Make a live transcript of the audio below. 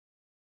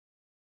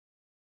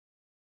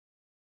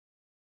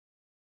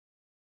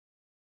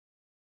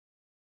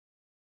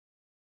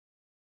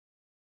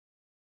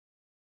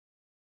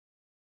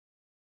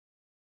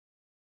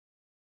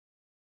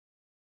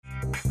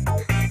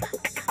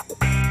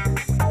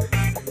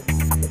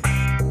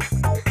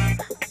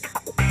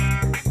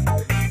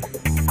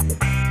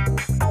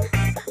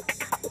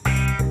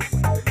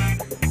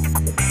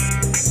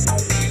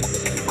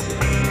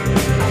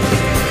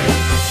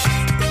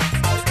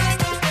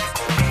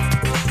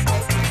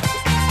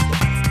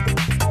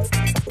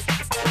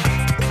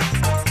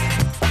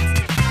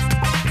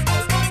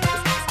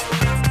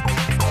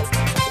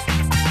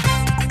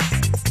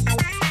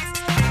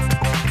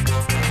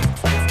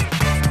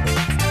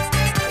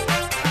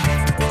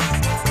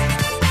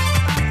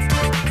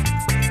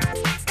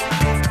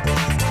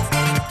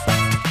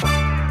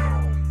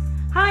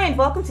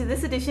Welcome to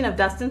this edition of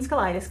Dustin's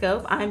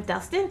Kaleidoscope. I'm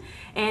Dustin,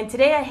 and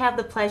today I have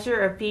the pleasure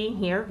of being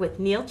here with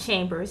Neil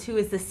Chambers, who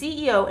is the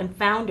CEO and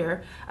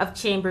founder of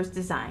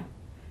ChambersDesign.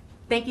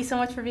 Thank you so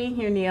much for being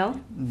here,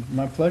 Neil.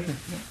 My pleasure.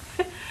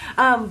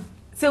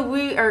 So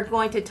we are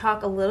going to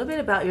talk a little bit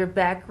about your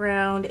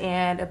background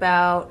and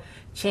about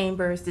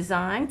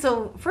ChambersDesign.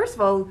 So first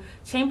of all,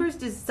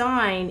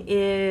 ChambersDesign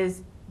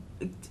is,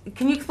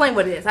 can you explain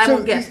what it is? I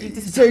won't guess.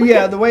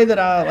 Yeah, the way that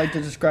I like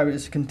to describe it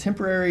is a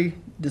contemporary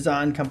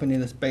design company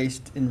that's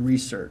based in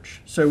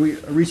research. So we're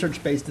a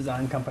research-based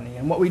design company,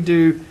 and what we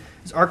do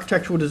is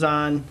architectural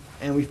design,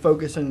 and we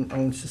focus on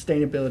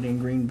sustainability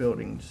and green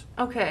buildings.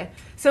 Okay,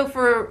 so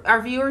for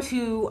our viewers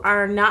who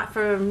are not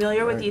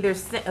familiar with either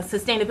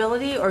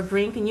sustainability or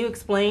green, can you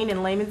explain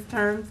in layman's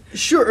terms?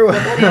 Sure. What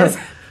that is?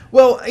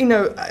 Well, you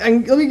know,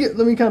 let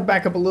me kind of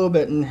back up a little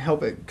bit and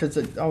help it, because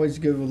it always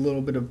gives a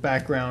little bit of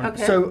background.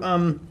 Okay.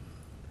 So,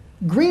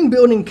 green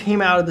building came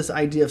out of this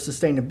idea of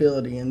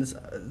sustainability, and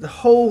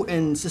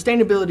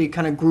sustainability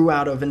kind of grew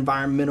out of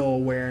environmental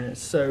awareness.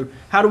 So,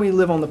 how do we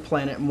live on the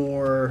planet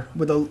more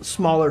with a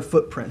smaller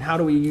footprint? How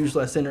do we use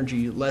less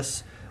energy,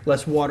 less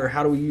water?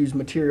 How do we use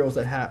materials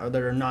that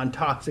are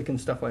non-toxic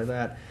and stuff like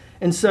that?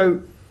 And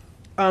so,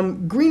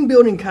 green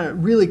building kind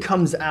of really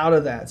comes out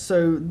of that.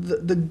 So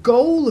the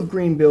goal of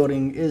green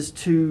building is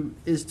to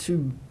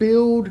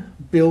build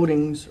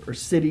buildings or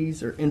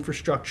cities or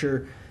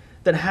infrastructure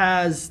that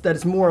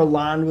is more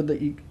aligned with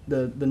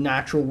the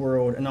natural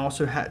world, and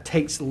also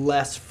takes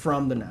less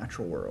from the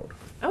natural world.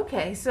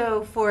 Okay,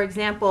 so for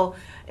example,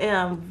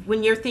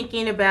 when you're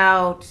thinking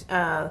about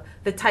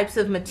the types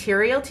of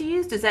material to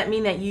use, does that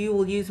mean that you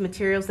will use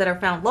materials that are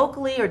found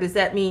locally, or does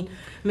that mean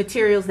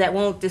materials that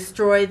won't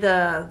destroy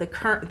the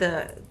current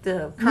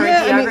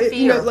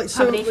geography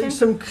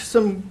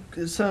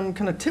some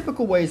kind of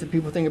typical ways that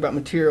people think about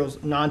materials,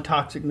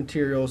 non-toxic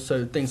materials,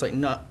 so things like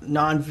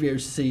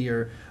non-VOC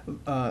or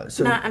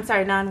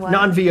non-what?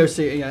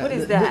 Non-VOC. Yeah. What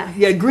is that?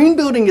 Yeah, green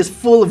building is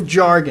full of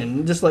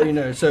jargon, just to let you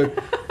know. So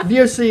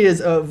VOC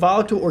is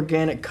volatile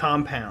organic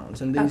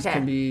compounds, and these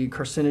can be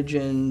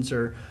carcinogens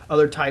or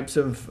other types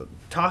of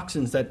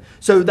toxins.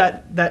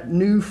 That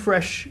new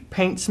fresh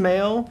paint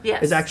smell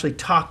is actually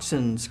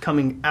toxins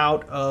coming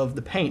out of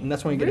the paint, and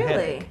that's when you get a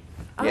headache.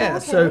 Oh, yeah,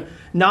 okay. So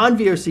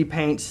non-VOC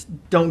paints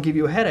don't give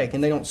you a headache,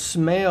 and they don't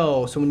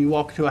smell. So when you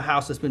walk into a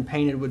house that's been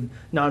painted with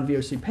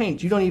non-VOC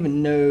paint, you don't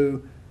even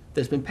know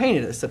that's been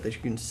painted, except that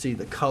you can see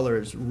the color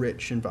is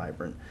rich and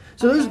vibrant.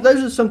 So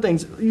those are some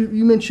things.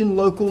 You mentioned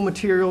local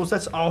materials.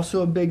 That's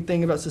also a big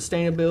thing about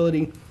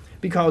sustainability,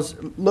 because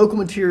local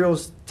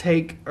materials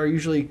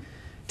usually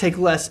take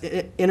less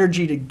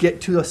energy to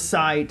get to a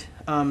site.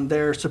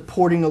 They're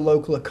supporting a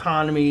local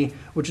economy,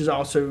 which is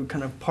also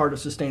kind of part of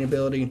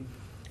sustainability.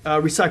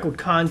 Recycled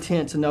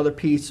content's another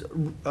piece,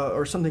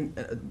 or something.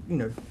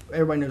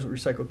 Everybody knows what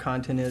recycled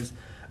content is.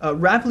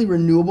 Rapidly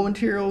renewable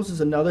materials is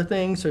another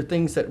thing. So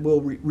things that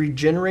will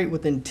regenerate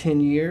within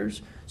 10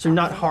 years. So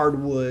not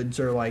hardwoods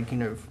or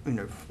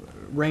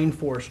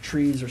rainforest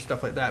trees or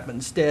stuff like that, but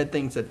instead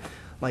things that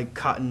like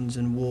cottons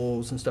and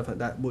wools and stuff like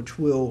that,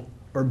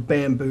 or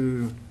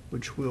bamboo,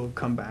 which will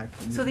come back.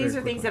 So these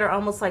are things that are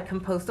almost like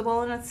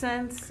compostable in a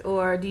sense,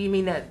 or do you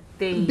mean that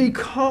they do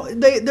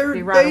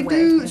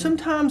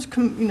sometimes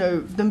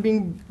them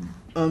being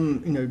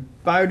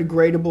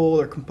biodegradable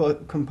or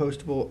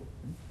compostable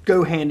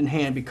go hand in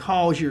hand,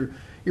 because you're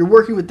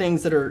working with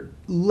things that are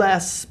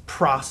less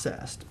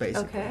processed,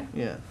 basically. Okay.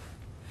 Yeah.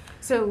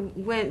 So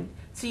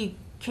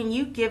can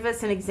you give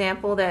us an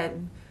example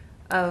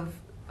of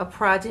a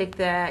project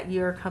that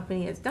your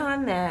company has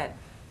done that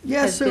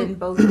has been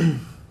both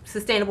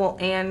sustainable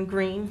and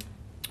green?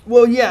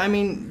 Well, yeah. I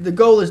mean, the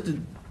goal is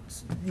to.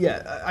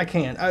 Yeah, I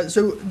can.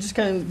 So just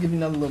kind of give you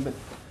another little bit.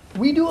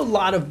 We do a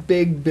lot of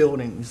big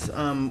buildings.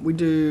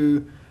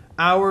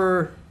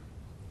 Our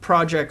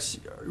projects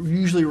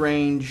usually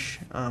range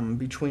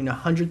between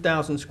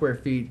 100,000 square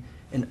feet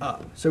and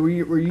up. So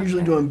we're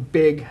usually doing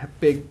big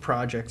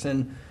projects.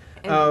 And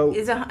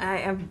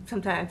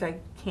sometimes I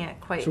can't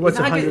quite. So what's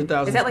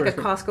 100,000? Is that like a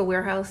Costco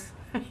warehouse?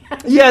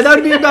 Yeah, that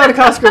would be about a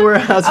Costco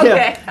warehouse.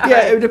 Okay,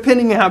 yeah,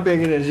 depending on how big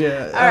it is.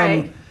 Yeah. All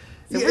right.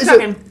 So we're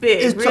talking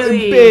big. It's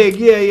really big.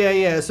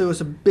 Yeah. So it's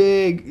a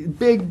big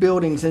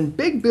buildings, and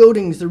big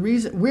buildings. The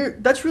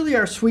reason that's really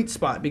our sweet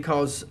spot,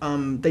 because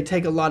they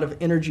take a lot of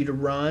energy to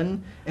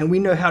run, and we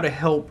know how to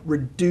help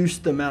reduce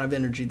the amount of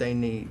energy they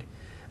need.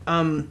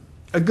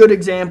 a good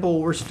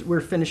example,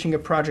 we're finishing a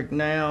project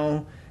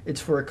now. It's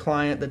for a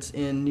client that's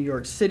in New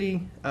York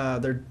City. They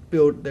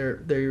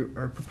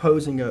are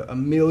proposing a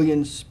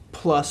million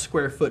plus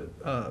square foot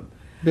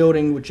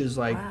building, which is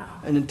like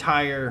an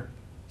entire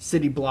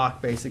city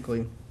block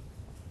basically.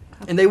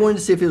 And they wanted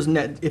to see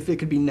if it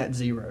could be net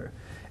zero.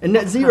 And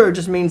net zero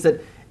just means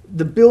that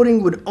the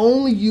building would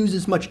only use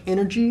as much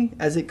energy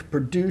as it could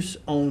produce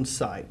on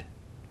site,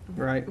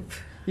 right?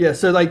 Yeah,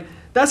 so like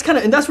that's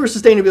where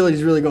sustainability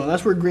is really going.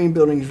 That's where green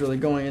building is really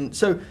going. And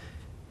so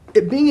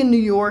it being in New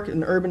York,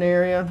 an urban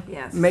area,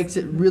 makes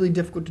it really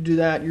difficult to do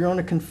that. You're on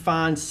a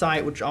confined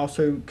site, which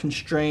also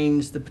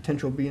constrains the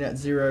potential of being net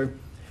zero.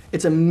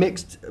 It's a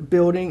mixed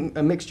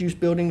use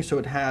building, so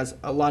it has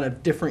a lot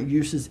of different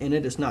uses in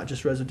it. It's not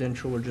just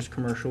residential or just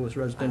commercial. It's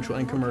residential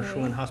and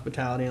commercial and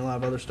hospitality and a lot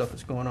of other stuff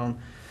that's going on.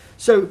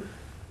 So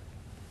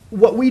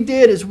what we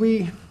did is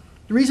the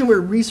reason we're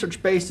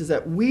research-based is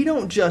that we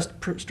don't just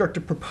start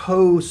to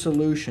propose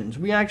solutions.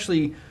 We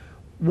actually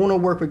want to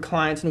work with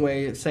clients in a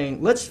way of saying,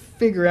 let's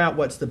figure out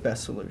what's the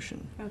best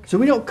solution. Okay. So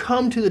we don't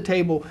come to the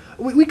table.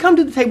 We come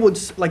to the table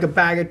with like a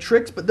bag of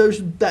tricks, but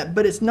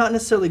it's not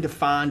necessarily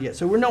defined yet.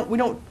 So we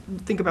don't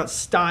think about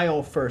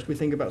style first. We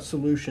think about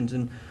solutions,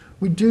 and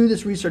we do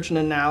this research and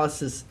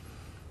analysis.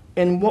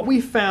 And what we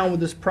found with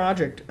this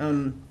project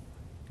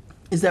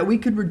is that we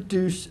could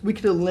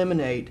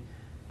eliminate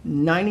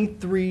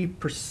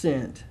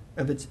 93%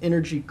 of its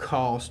energy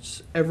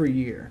costs every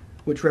year,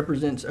 which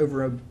represents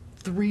over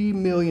 $3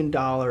 million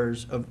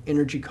of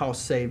energy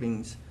cost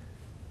savings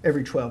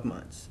every 12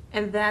 months.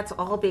 And that's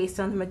all based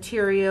on the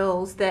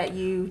materials that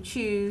you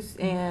choose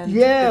and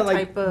the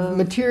type of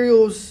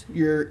materials,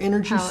 your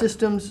energy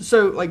systems.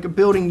 So like a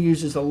building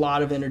uses a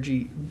lot of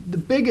energy. The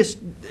biggest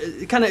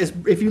kind of is,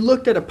 if you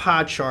looked at a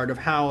pie chart of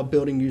how a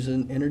building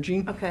uses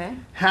energy,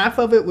 half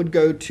of it would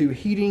go to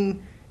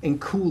heating and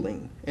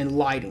cooling and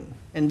lighting.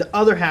 And the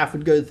other half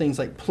would go to things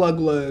like plug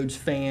loads,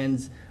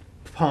 fans,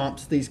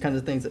 pumps, these kinds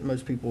of things that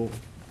most people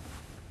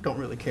don't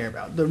really care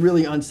about, the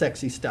really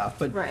unsexy stuff.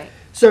 But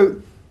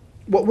so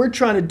what we're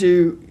trying to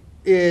do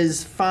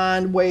is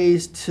find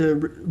ways to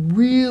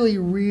really,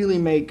 really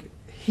make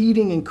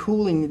heating and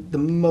cooling the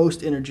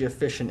most energy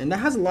efficient. And that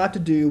has a lot to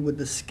do with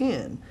the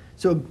skin.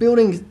 So a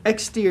building's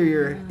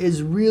exterior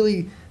is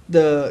really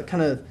the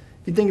kind of,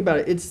 if you think about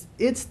it,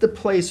 it's the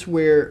place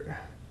where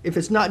if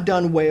it's not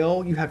done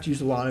well, you have to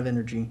use a lot of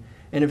energy.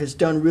 And if it's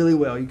done really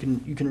well, you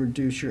can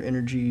reduce your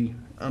energy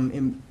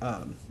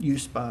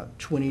use by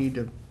 20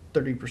 to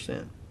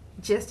 30%.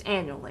 Just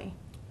annually?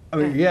 I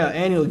mean,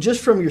 annually,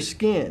 just from your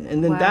skin.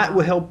 And then that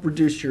will help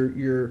reduce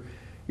your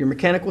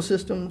mechanical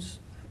systems,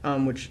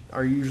 which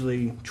are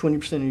usually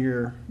 20%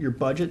 of your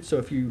budget. So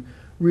if you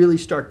really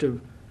start to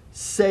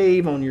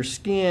save on your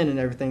skin and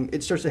everything,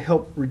 it starts to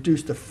help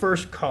reduce the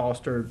first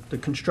cost or the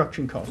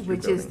construction cost.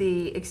 Which is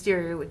the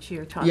exterior, which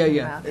you're talking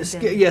about.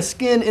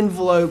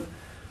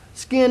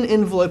 Skin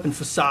envelope and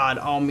facade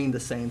all mean the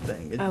same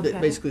thing. It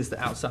basically is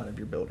the outside of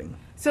your building.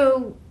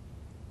 So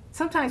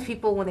sometimes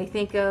people, when they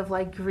think of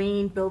like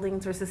green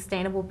buildings or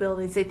sustainable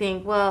buildings, they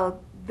think,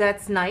 well,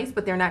 that's nice,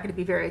 but they're not going to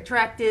be very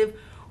attractive.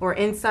 Or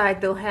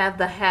inside they'll have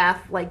the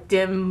half like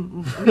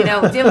dimly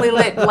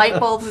lit light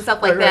bulbs and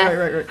stuff like that.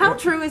 Right. How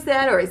true is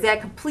that, or is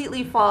that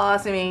completely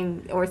false? I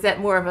mean, or is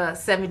that more of a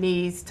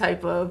 70s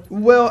type of?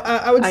 Well,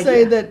 I would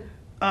say that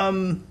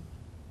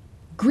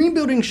green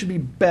buildings should be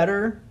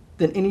better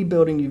than any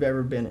building you've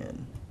ever been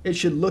in. It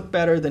should look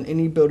better than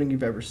any building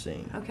you've ever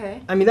seen.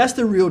 Okay. I mean, that's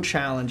the real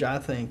challenge, I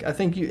think. I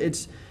think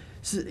it's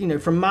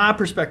from my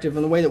perspective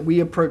and the way that we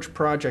approach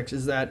projects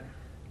is that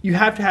you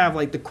have to have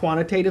like the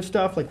quantitative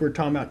stuff, like we're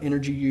talking about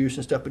energy use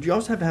and stuff, but you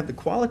also have to have the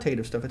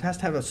qualitative stuff. It has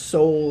to have a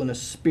soul and a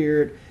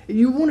spirit.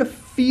 You want to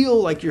feel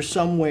like you're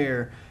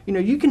somewhere.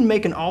 You can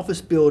make an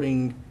office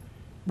building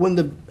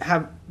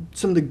have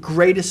some of the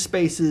greatest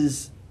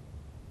spaces,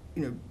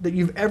 that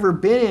you've ever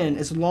been in,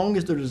 as long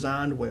as they're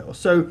designed well.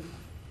 So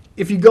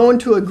if you go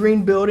into a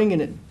green building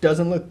and it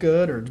doesn't look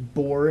good, or it's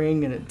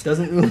boring and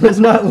it's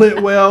not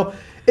lit well,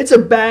 it's a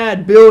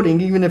bad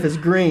building even if it's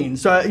green.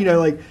 So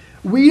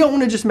we don't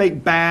want to just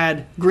make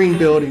bad green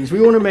buildings. We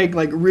want to make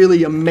like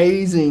really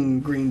amazing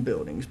green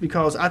buildings,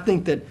 because I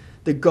think that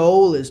the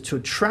goal is to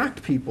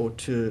attract people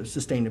to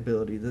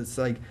sustainability. That's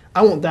like,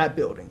 I want that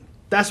building.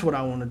 That's what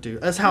I want to do.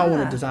 That's how I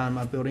want to design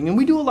my building. And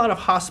we do a lot of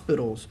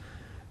hospitals.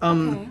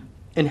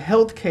 And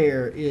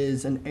healthcare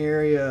is an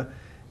area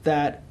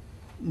that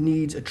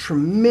needs a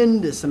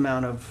tremendous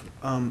amount of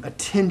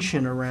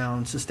attention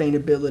around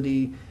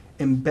sustainability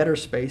and better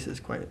spaces,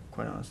 quite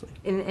honestly.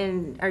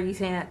 And are you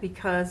saying that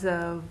because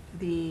of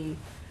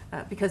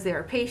because there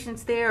are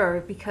patients there,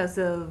 or because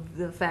of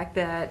the fact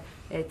that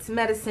it's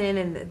medicine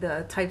and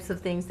the types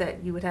of things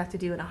that you would have to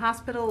do in a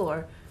hospital,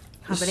 or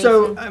combination?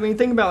 So, I mean,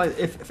 think about it.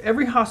 If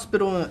every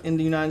hospital in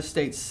the United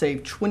States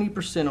saved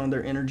 20% on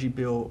their energy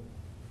bill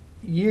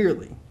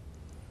yearly,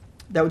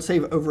 that would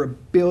save over $1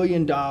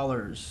 billion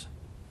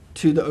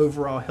to the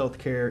overall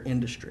healthcare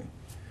industry.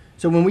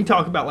 So when we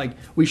talk about like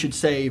we should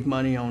save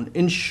money on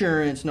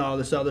insurance and all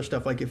this other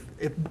stuff, like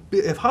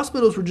if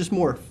hospitals were just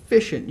more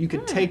efficient, you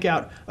could take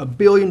out $1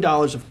 billion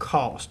of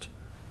cost.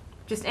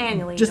 Just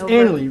annually. Just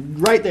annually,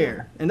 right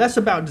there. And that's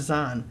about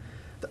design.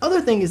 The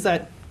other thing is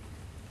that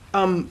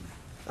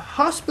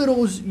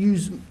hospitals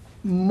use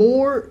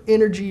more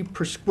energy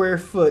per square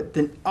foot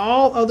than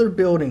all other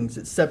buildings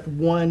except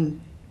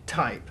one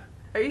type.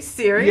 Are you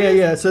serious?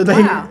 Yeah. So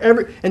they Wow.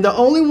 and the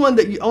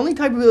only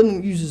type of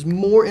building that uses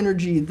more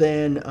energy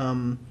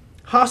than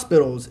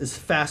hospitals is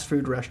fast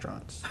food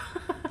restaurants.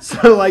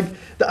 So like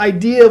the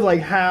idea of like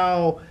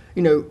how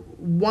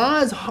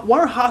why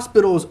are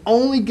hospitals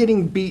only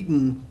getting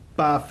beaten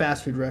by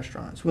fast food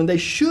restaurants when they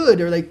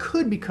should or they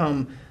could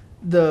become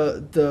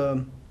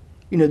the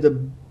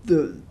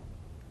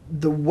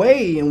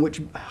way in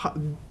which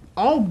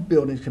all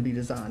buildings can be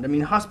designed. I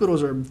mean,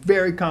 hospitals are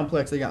very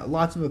complex. They got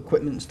lots of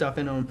equipment and stuff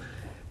in them.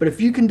 But if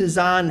you can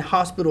design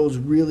hospitals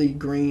really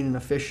green and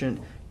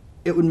efficient,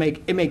 it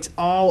makes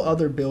all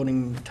other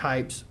building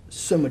types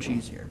so much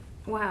easier.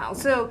 Wow.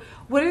 So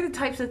what are the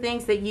types of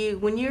things that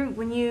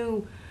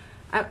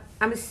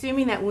I'm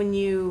assuming that when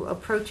you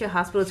approach a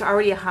hospital, it's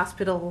already a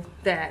hospital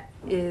that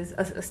is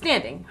a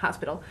standing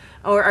hospital,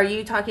 or are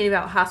you talking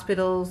about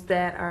hospitals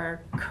that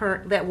are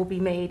that will be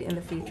made in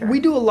the future?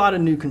 We do a lot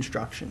of new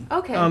construction.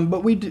 Okay.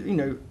 But we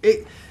do,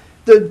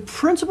 the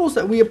principles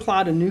that we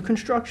apply to new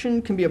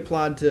construction can be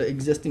applied to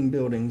existing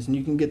buildings, and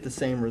you can get the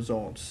same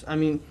results. I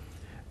mean,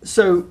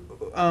 so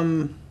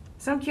I'm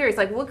curious,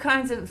 like what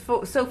kinds of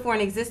so for an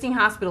existing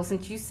hospital,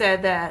 since you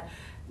said that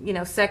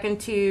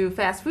second to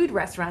fast food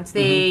restaurants,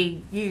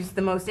 they use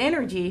the most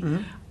energy.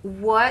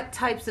 What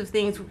types of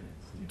things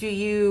do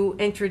you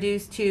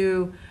introduce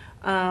to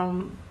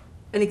an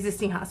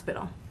existing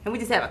hospital? And we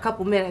just have a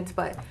couple minutes,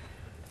 but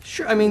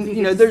sure. I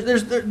mean,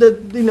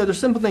 there's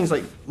simple things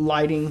like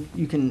lighting.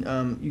 You can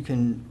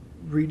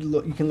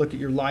look at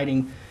your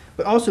lighting,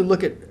 but also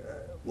look at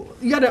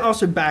you got to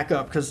also back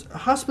up because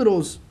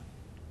hospitals.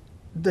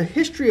 The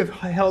history of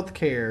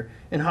healthcare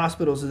in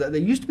hospitals is that they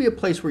used to be a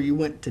place where you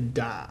went to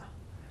die.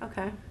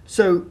 Okay.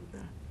 So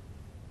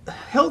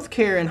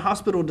healthcare and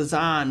hospital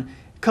design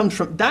comes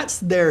from, that's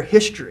their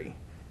history,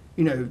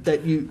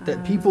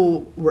 that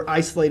people were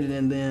isolated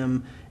in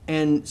them.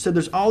 And so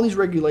there's all these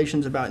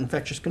regulations about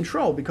infectious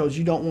control because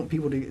you don't want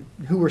people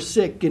who are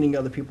sick getting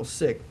other people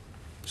sick.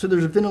 So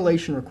there's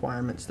ventilation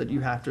requirements that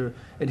you have to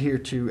adhere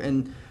to.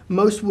 And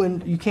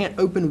you can't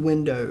open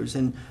windows,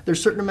 and there's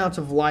certain amounts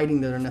of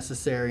lighting that are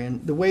necessary.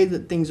 And the way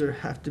that things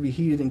have to be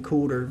heated and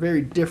cooled are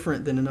very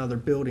different than in other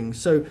buildings.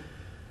 So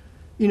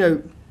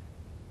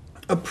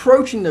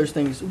approaching those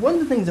things, one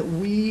of the things that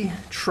we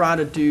try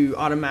to do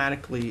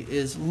automatically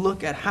is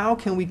look at how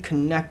can we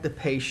connect the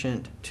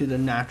patient to the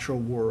natural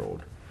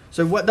world.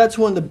 So that's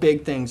one of the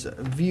big things,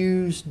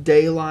 views,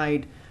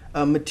 daylight,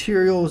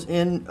 materials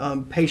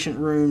in patient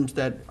rooms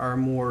that are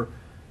more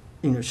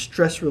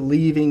stress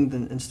relieving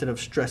instead of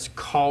stress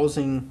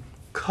causing,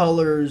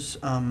 colors.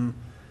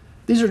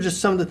 These are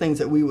just some of the things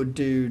that we would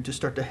do to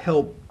start to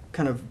help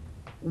kind of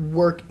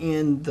work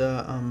in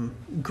the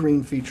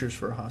green features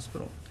for a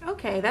hospital.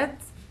 Okay,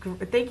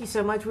 thank you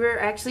so much. We're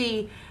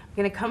actually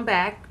going to come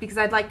back because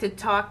I'd like to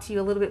talk to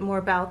you a little bit more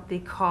about the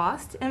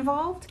cost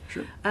involved.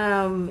 Sure.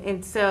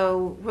 And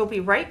so we'll be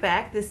right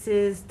back. This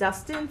is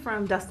Dustin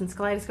from Dustin's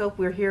Kaleidoscope.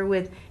 We're here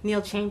with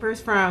Neil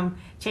Chambers from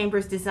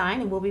ChambersDesign,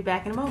 and we'll be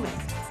back in a moment.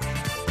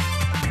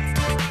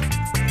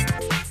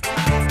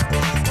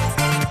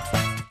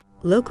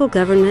 Local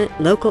government,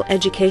 local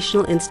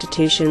educational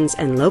institutions,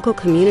 and local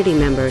community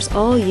members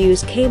all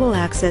use cable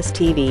access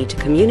TV to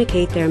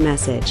communicate their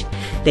message.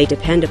 They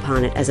depend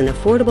upon it as an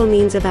affordable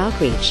means of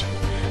outreach.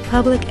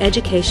 Public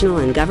educational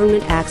and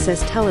government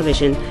access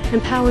television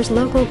empowers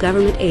local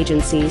government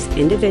agencies,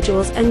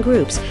 individuals, and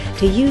groups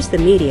to use the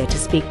media to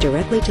speak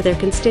directly to their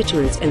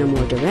constituents in a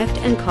more direct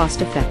and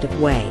cost-effective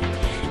way.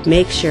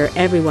 Make sure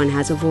everyone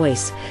has a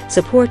voice.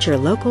 Support your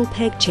local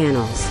PEG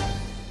channels.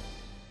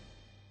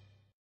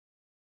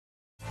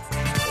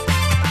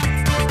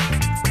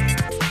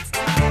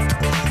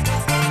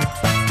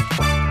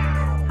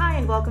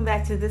 Welcome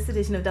back to this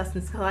edition of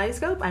Dustin's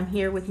Kaleidoscope. I'm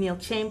here with Neil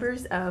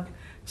Chambers of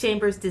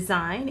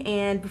ChambersDesign,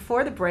 and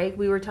before the break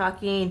we were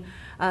talking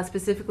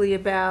specifically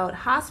about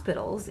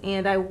hospitals,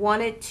 and I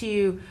wanted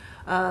to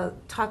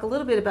talk a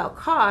little bit about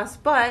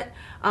cost, but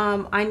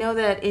I know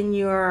that in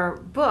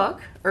your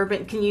book,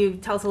 Urban, can you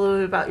tell us a little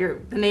bit about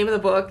the name of the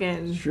book?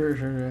 And Sure.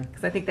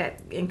 Because I think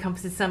that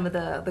encompasses some of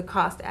the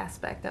cost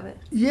aspect of it.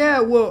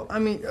 Yeah, well, I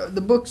mean,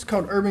 the book's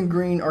called Urban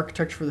Green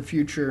Architecture for the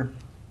Future.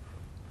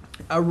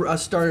 I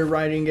started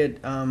writing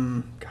it,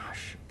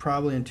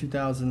 probably in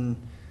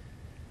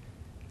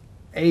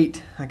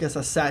 2008. I guess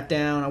I sat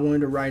down. I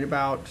wanted to write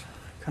about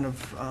I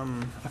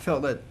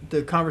felt that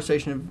the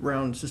conversation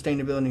around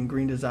sustainability and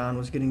green design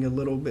was getting a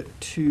little bit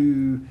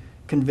too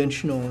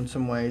conventional in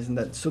some ways, and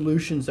that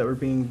solutions that were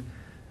being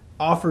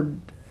offered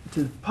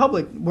to the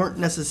public wouldn't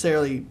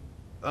necessarily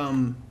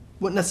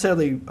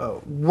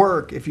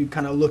work if you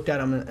kind of looked at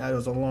them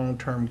as a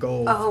long-term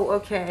goal. Oh,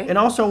 okay. And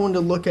also I wanted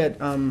to look at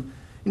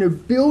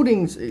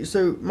buildings,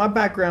 so my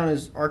background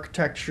is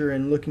architecture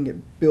and looking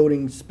at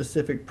building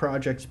specific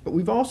projects, but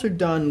we've also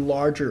done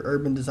larger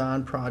urban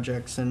design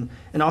projects and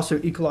also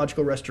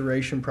ecological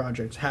restoration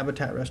projects,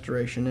 habitat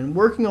restoration, and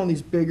working on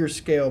these bigger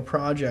scale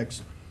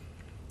projects.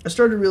 I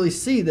started to really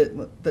see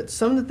that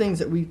some of the things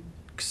that we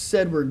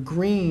said were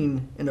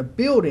green in a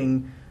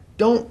building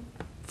don't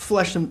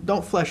flesh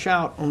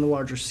out on the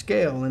larger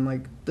scale, and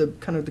like the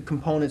kind of the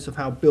components of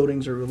how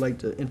buildings are related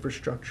to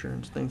infrastructure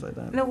and things like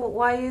that. No, well,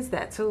 why is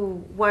that?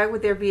 So why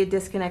would there be a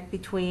disconnect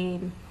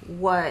between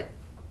what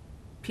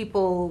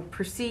people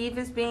perceive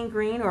as being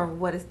green or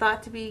what is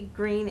thought to be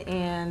green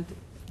and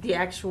the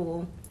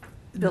actual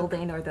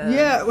building or the...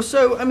 Yeah, well,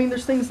 so I mean,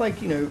 there's things like,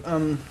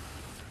 one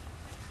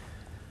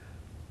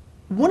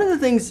of the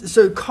things,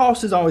 so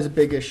cost is always a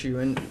big issue,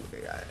 and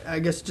I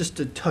guess just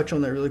to touch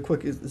on that really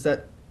quick is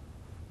that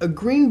a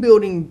green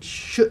building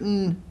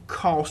shouldn't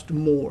cost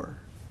more.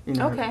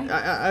 Okay.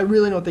 I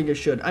really don't think it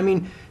should. I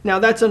mean, now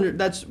that's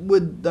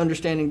with the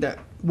understanding that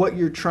what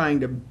you're trying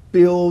to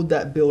build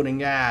that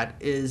building at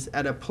is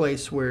at a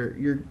place where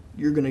you're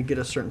going to get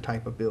a certain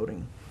type of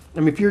building. I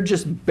mean, if you're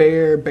just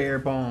bare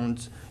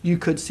bones, you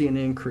could see an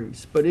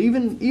increase. But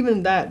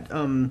even that,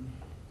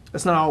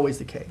 that's not always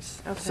the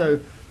case. Okay. So,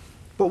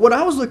 but what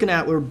I was looking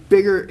at were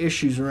bigger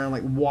issues around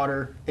like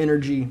water,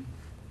 energy,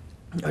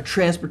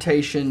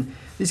 transportation,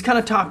 these kind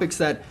of topics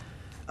that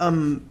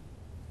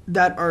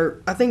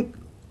are, I think,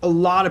 a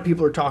lot of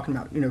people are talking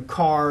about,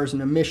 cars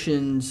and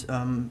emissions,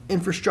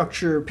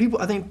 infrastructure.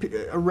 People, I think,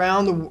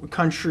 around the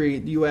country,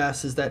 the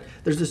U.S., is that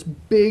there's this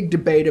big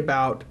debate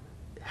about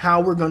how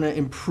we're going to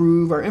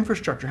improve our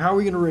infrastructure, how are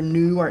we going to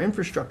renew our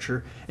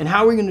infrastructure, and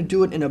how are we going to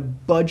do it in a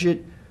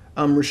budget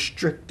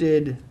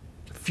restricted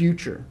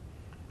future.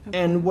 Okay.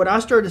 And what I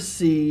started to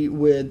see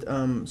with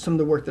some of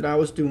the work that I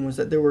was doing was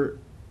that there were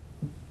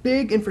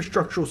big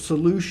infrastructural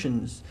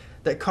solutions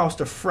that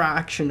cost a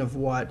fraction of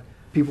what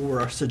people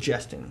were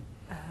suggesting.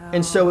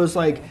 And so it was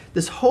like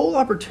this whole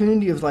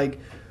opportunity of like,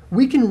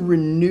 we can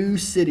renew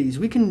cities,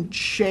 we can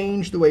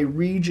change the way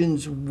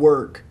regions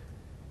work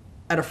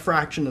at a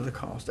fraction of the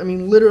cost. I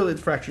mean, literally a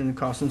fraction of the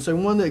cost. And so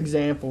one of the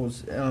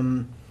examples,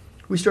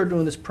 we started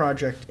doing this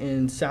project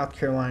in South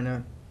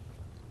Carolina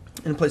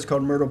in a place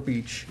called Myrtle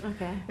Beach.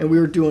 Okay. And we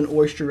were doing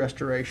oyster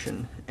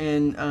restoration.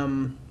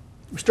 And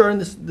we started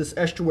this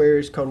estuary,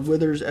 it's called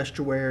Withers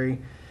Estuary.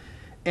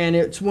 And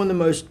it's one of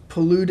the most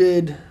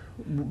polluted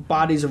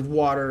bodies of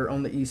water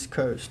on the East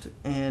Coast,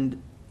 and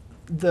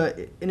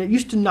it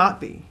used to not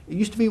be. It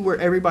used to be where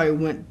everybody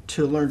went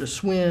to learn to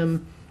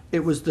swim. It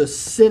was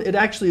it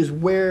actually is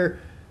where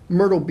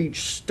Myrtle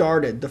Beach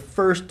started. The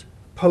first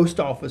post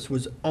office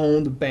was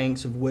on the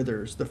banks of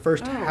Withers. The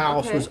first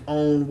house was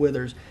on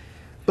Withers,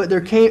 but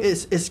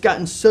it's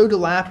gotten so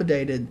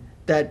dilapidated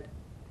that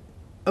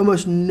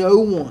almost no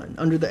one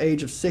under the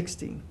age of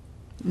 60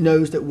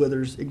 knows that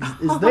Withers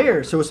is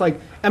there. So it's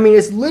like, I mean,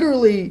 it's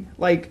literally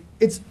like,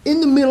 it's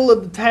in the middle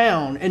of the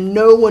town and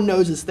no one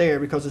knows it's there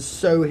because it's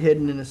so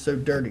hidden and it's so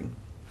dirty.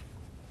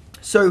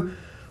 So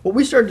what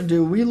we started to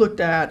do, we looked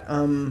at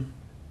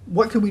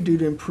what could we do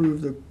to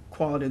improve the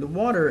quality of the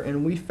water,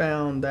 and we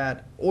found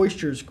that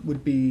oysters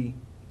would be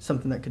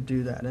something that could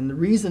do that. And the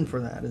reason for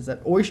that is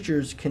that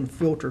oysters can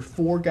filter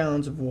 4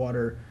 gallons of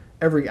water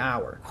every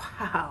hour.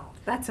 Wow.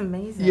 That's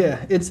amazing.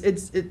 Yeah,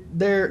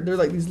 they're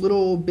like these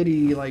little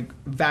bitty like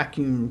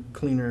vacuum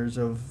cleaners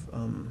of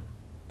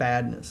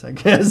badness, I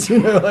guess,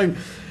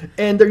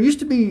 and there used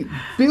to be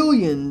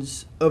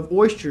billions of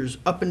oysters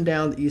up and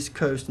down the East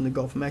Coast in the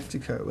Gulf of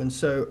Mexico, and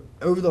so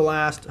over the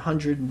last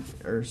 100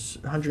 or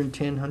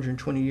 110,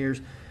 120 years,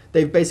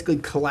 they've basically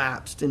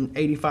collapsed in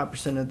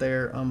 85% of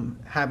their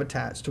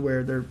habitats to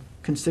where they're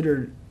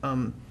considered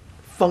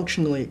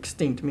functionally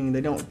extinct, meaning they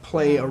don't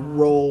play a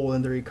role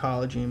in their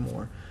ecology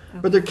anymore. Okay.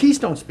 But they're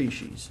keystone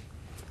species.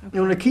 Okay.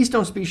 And what a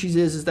keystone species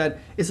is that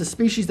it's a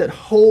species that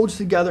holds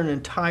together an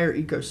entire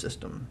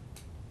ecosystem.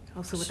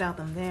 Oh, so without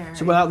them there.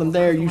 So without them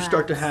there, you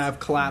start to have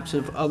collapse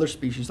of other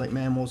species like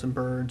mammals and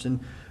birds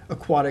and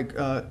aquatic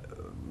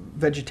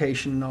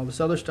vegetation and all this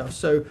other stuff.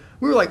 So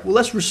we were like, well,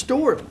 let's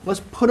restore them. Let's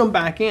put them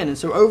back in. And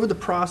so over the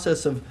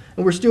process of,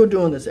 and we're still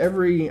doing this,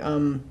 every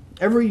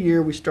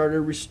year we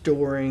started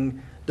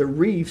restoring the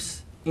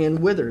reefs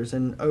in Withers.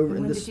 And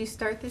when did you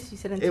start this? You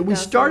said in 2000? We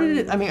started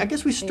it, I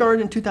guess we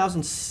started in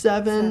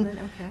 2007. Okay.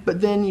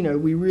 But then,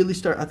 we really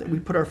I think we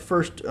put our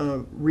first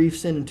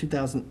reefs in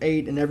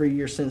 2008, and every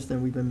year since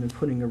then we've been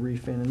putting a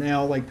reef in. And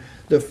now, like,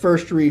 the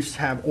first reefs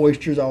have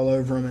oysters all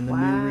over them, and the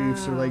new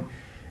reefs are like,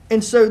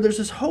 and so there's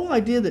this whole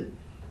idea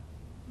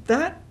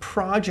that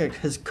project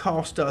has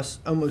cost us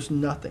almost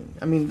nothing.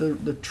 I mean,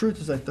 the truth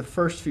is, like, the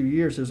first few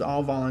years it was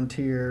all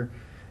volunteer.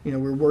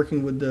 We're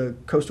working with the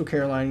Coastal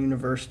Carolina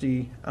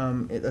University,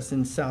 that's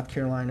in South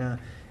Carolina,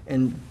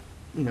 and,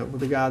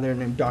 with a guy there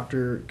named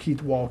Dr.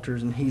 Keith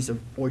Walters, and he's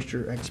an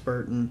oyster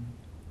expert. And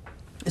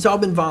it's all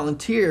been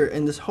volunteer,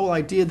 and this whole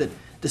idea that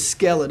to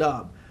scale it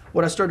up,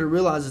 what I started to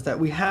realize is that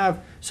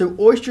so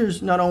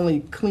oysters not only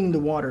clean the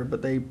water,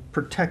 but they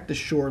protect the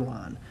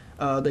shoreline.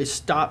 They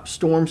stop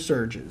storm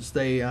surges.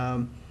 They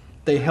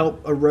They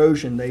help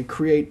erosion. They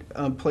create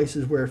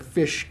places where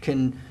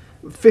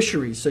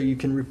fisheries, so you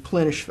can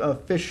replenish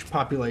fish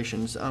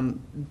populations.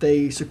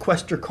 They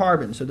sequester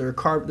carbon, so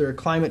they're a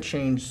climate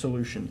change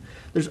solution.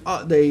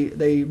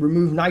 They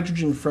remove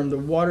nitrogen from the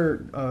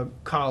water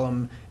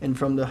column and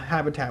from the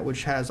habitat,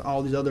 which has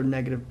all these other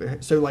negative.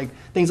 So like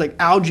things like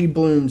algae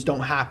blooms don't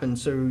happen,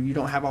 so you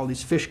don't have all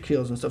these fish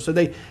kills and stuff. So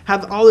they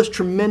have all this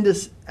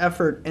tremendous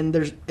effort, and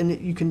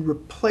you can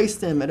replace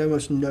them at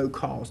almost no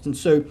cost. And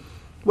so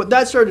what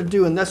that started to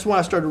do, and that's why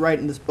I started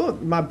writing this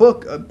book. My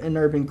book, in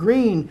Urban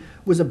Green,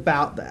 was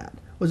about that.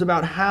 Was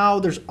about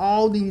how there's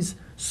all these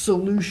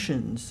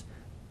solutions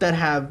that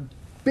have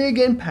big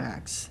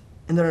impacts,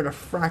 and they're at a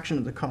fraction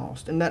of the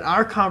cost. And that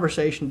our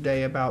conversation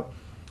today about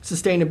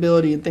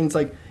sustainability and things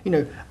like,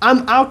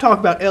 I'll talk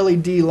about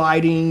LED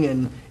lighting,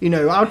 and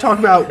I'll talk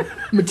about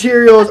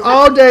materials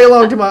all day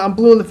long till I'm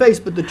blue in the face.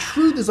 But the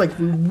truth is, like,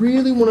 we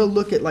really want to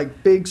look at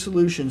like big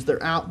solutions.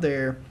 They're out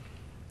there,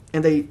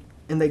 and they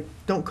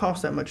don't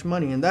cost that much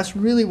money, and that's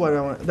really what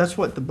I want. That's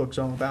what the book's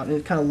all about, and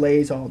it kind of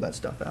lays all that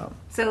stuff out.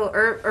 So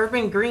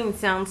urban green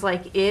sounds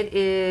like it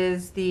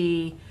is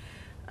the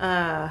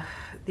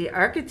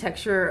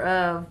architecture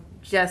of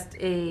just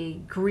a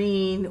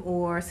green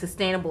or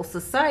sustainable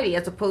society,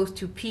 as opposed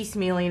to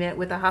piecemealing it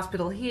with a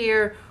hospital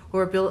here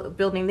or a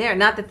building there.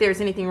 Not that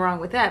there's anything wrong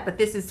with that, but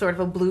this is sort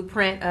of a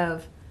blueprint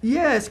of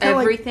it's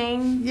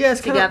everything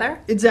together.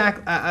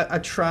 Exactly. I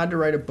tried to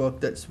write a book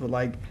that's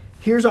like,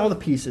 here's all the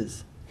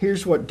pieces.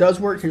 Here's what does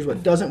work, here's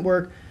what doesn't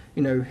work,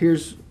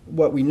 here's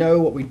what we know,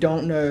 what we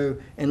don't know,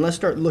 and let's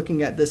start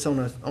looking at this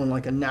on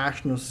like a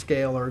national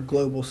scale or a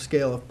global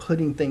scale of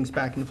putting things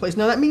back into place.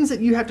 Now that means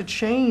that you have to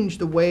change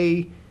the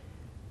way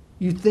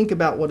you think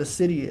about what a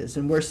city is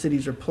and where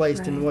cities are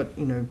placed, and what,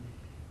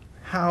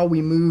 how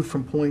we move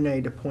from point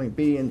A to point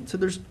B. And so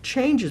there's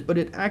changes, but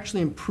it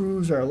actually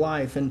improves our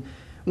life. And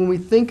when we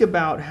think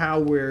about how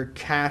we're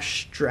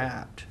cash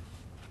strapped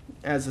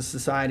as a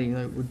society,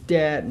 with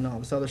debt and all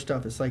this other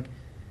stuff, it's like,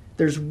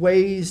 there's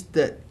ways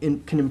that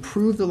can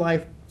improve the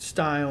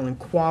lifestyle and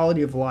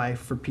quality of life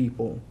for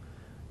people,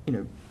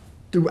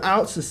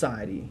 throughout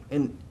society,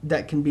 and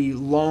that can be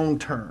long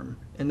term.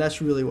 And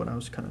that's really what I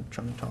was kind of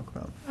trying to talk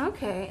about.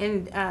 Okay,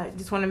 and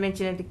just want to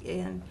mention it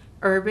again,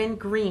 Urban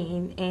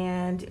Green,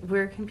 and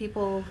where can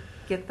people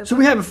get the book? So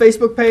we have a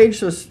Facebook page,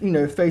 so it's,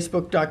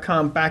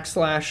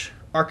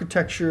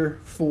 facebook.com/Architecture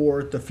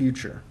for the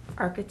Future.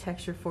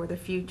 Architecture for the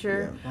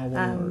Future. Yeah, all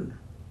one word.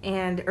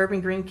 And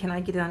Urban Green, can I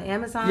get it on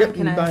Amazon? Yep,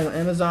 you can buy it on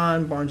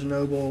Amazon, Barnes &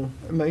 Noble.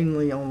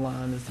 Mainly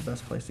online is the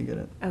best place to get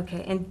it.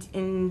 Okay,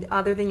 and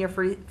other than your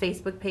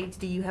Facebook page,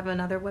 do you have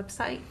another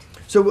website?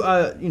 So,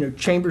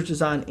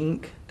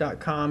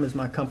 ChambersDesignInc.com is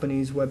my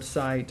company's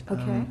website.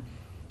 Okay.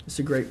 It's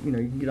a great, you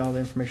can get all the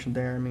information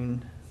there. I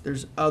mean,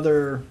 there's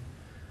other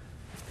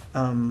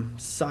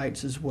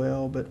sites as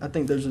well, but I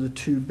think those are the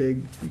two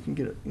big, you can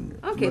get it.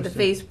 Okay, the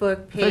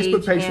Facebook page.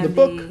 Facebook page for the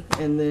book,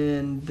 and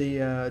then the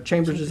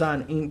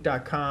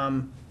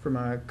ChambersDesignInc.com for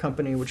my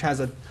company, which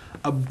has a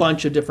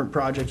bunch of different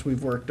projects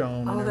we've worked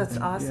on. Oh, that's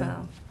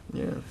awesome.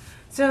 Yeah.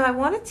 So I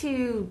wanted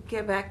to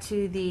get back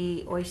to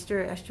the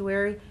oyster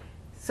estuary.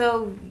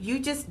 So you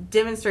just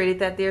demonstrated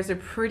that there's a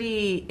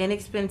pretty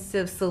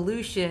inexpensive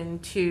solution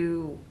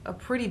to a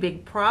pretty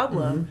big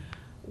problem. Mm-hmm.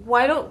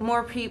 Why don't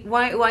more people?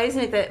 Why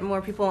isn't it that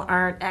more people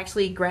aren't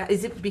actually?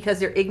 Is it because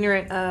they're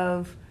ignorant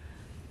of,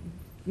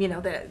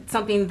 that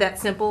something that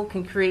simple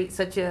can create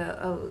such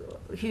a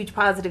huge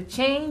positive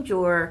change,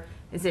 or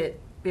is it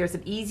there's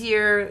an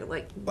easier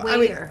way?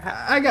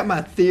 I got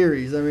my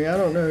theories. I mean, I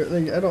don't know.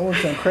 I don't want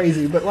to sound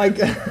crazy, but like,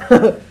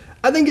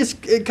 I think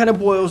it kind of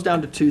boils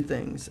down to two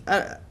things.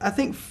 I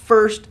think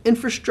first,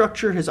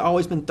 infrastructure has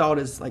always been thought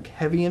as like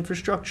heavy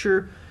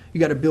infrastructure. You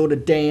got to build a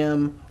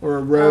dam or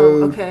a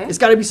road. Oh, okay. It's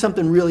got to be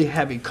something really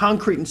heavy,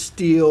 concrete and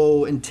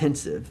steel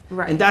intensive.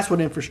 Right. And that's what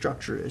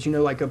infrastructure is.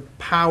 Like a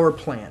power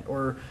plant,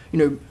 or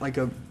like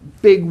a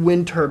big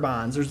wind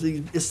turbines.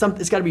 It's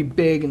got to be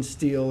big and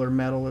steel or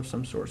metal of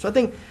some sort. So I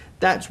think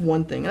that's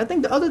one thing. And I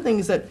think the other thing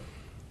is that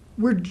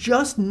we're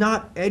just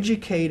not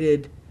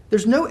educated.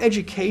 There's no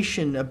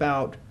education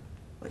about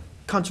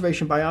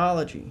conservation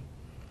biology.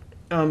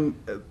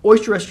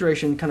 Oyster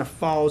restoration kind of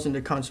falls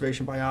into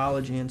conservation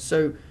biology, and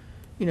so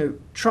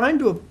trying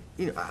to,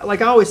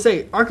 like I always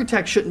say,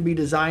 architects shouldn't be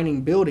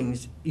designing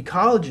buildings.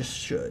 Ecologists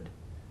should.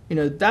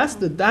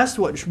 That's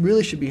what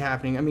really should be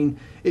happening. I mean,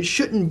 it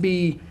shouldn't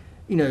be,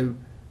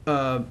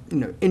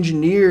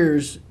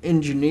 engineers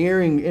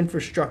engineering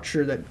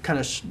infrastructure that kind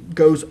of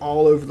goes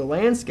all over the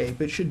landscape.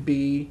 It should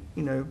be,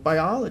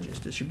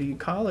 biologists. It should be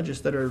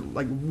ecologists that are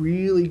like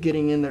really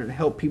getting in there to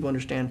help people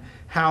understand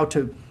how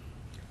to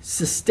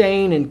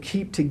sustain and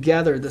keep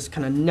together this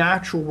kind of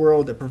natural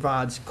world that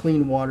provides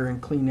clean water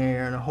and clean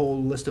air and a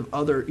whole list of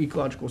other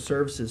ecological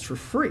services for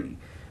free.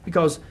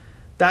 Because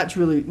that's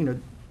really,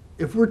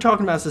 if we're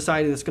talking about a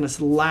society that's going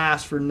to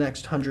last for the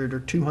next 100 or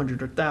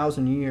 200 or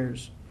 1,000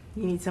 years,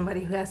 You need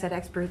somebody who has that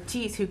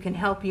expertise who can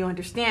help you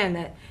understand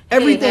that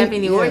Everything- hey,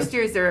 having the yeah.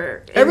 oysters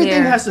are in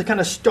Everything there. has to kind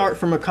of start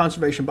from a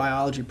conservation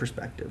biology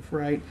perspective,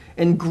 right?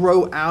 And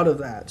grow out of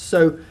that.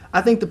 So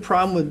I think the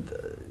problem with,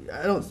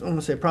 I don't want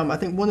to say a problem, I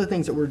think one of the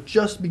things that we're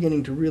just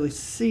beginning to really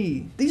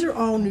see, these are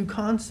all new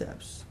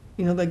concepts.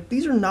 You know, like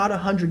these are not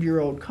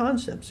 100-year-old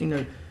concepts. You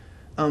know,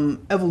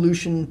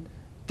 evolution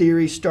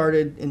theory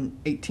started in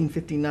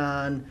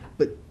 1859,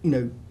 but, you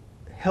know,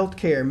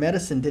 healthcare,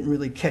 medicine didn't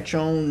really catch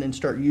on and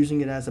start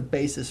using it as a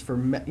basis for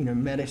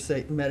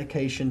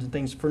medications and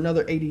things for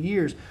another 80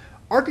 years.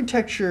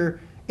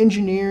 Architecture,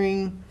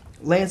 engineering,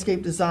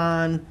 landscape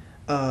design,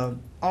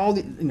 all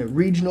the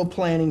regional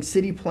planning,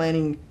 city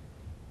planning,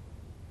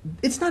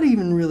 it's not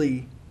even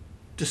really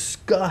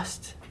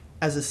discussed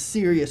as a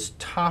serious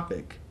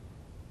topic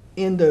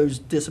in those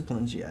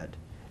disciplines yet.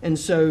 And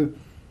so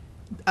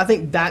I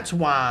think that's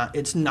why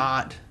it's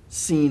not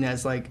seen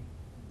as like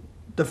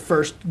the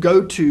first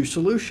go-to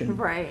solution.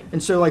 Right.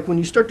 And so like when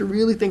you start to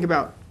really think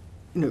about,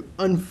 you know,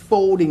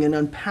 unfolding and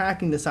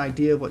unpacking this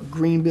idea of what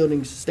green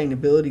building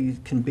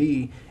sustainability can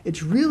be,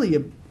 it's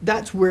really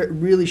that's where it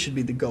really should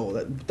be the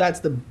goal. That's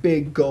the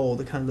big goal,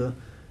 the kind of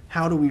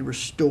how do we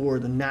restore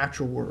the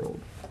natural world.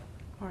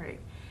 All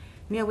right.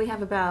 Neil, we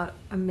have about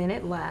a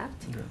minute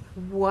left. Okay.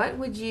 What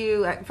would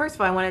you, first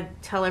of all, I want to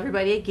tell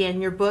everybody again,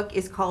 your book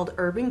is called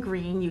Urban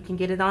Green. You can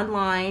get it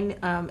online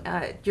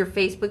at your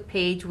Facebook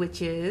page,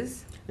 which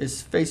is?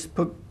 It's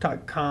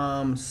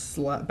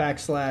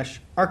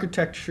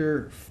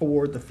facebook.com/architecture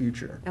for the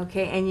future.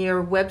 Okay, and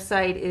your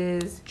website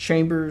is?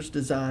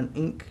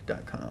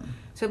 ChambersDesignInc.com.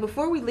 So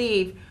before we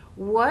leave,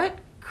 what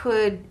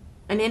could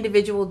an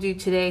individual do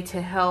today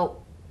to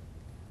help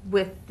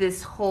with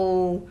this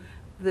whole,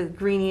 the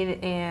greening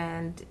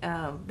and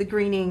the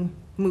greening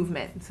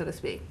movement, so to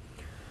speak?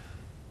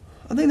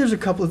 I think there's a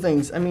couple of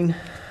things. I mean,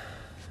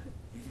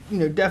 you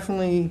know,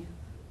 definitely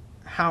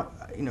how,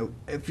 you know,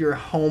 if you're a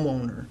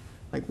homeowner,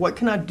 like what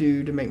can I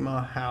do to make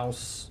my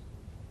house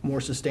more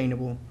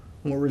sustainable,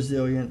 more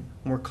resilient,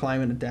 more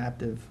climate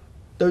adaptive?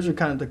 Those are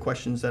kind of the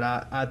questions that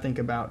I think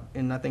about,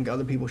 and I think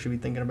other people should be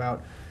thinking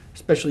about,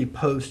 especially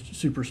post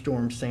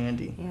Superstorm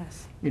Sandy.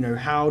 Yes. You know,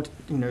 how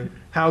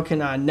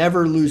can I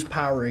never lose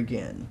power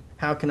again?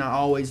 How can I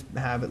always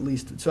have at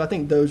least, so I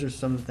think those are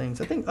some of the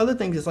things. I think other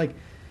things is like,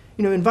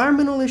 you know,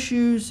 environmental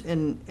issues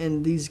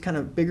and these kind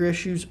of bigger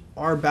issues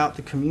are about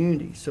the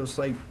community. So it's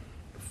like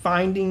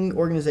finding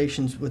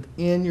organizations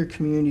within your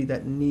community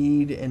that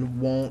need and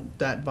want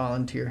that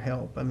volunteer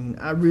help. I mean,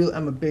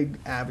 I'm a big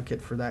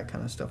advocate for that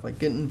kind of stuff, like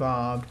get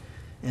involved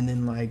and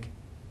then like,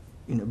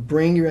 you know,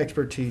 bring your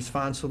expertise,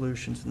 find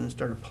solutions, and then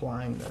start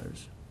applying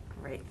those.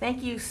 Great.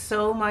 Thank you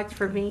so much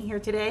for being here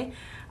today.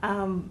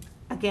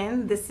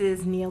 Again, this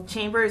is Neil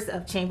Chambers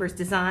of Chambers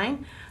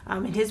Design,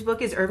 and his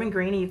book is Urban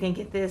Green, and you can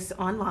get this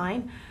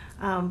online.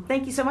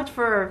 Thank you so much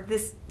for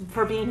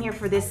being here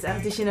for this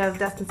edition of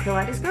Dustin's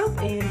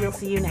Kaleidoscope, and we'll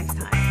see you next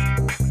time.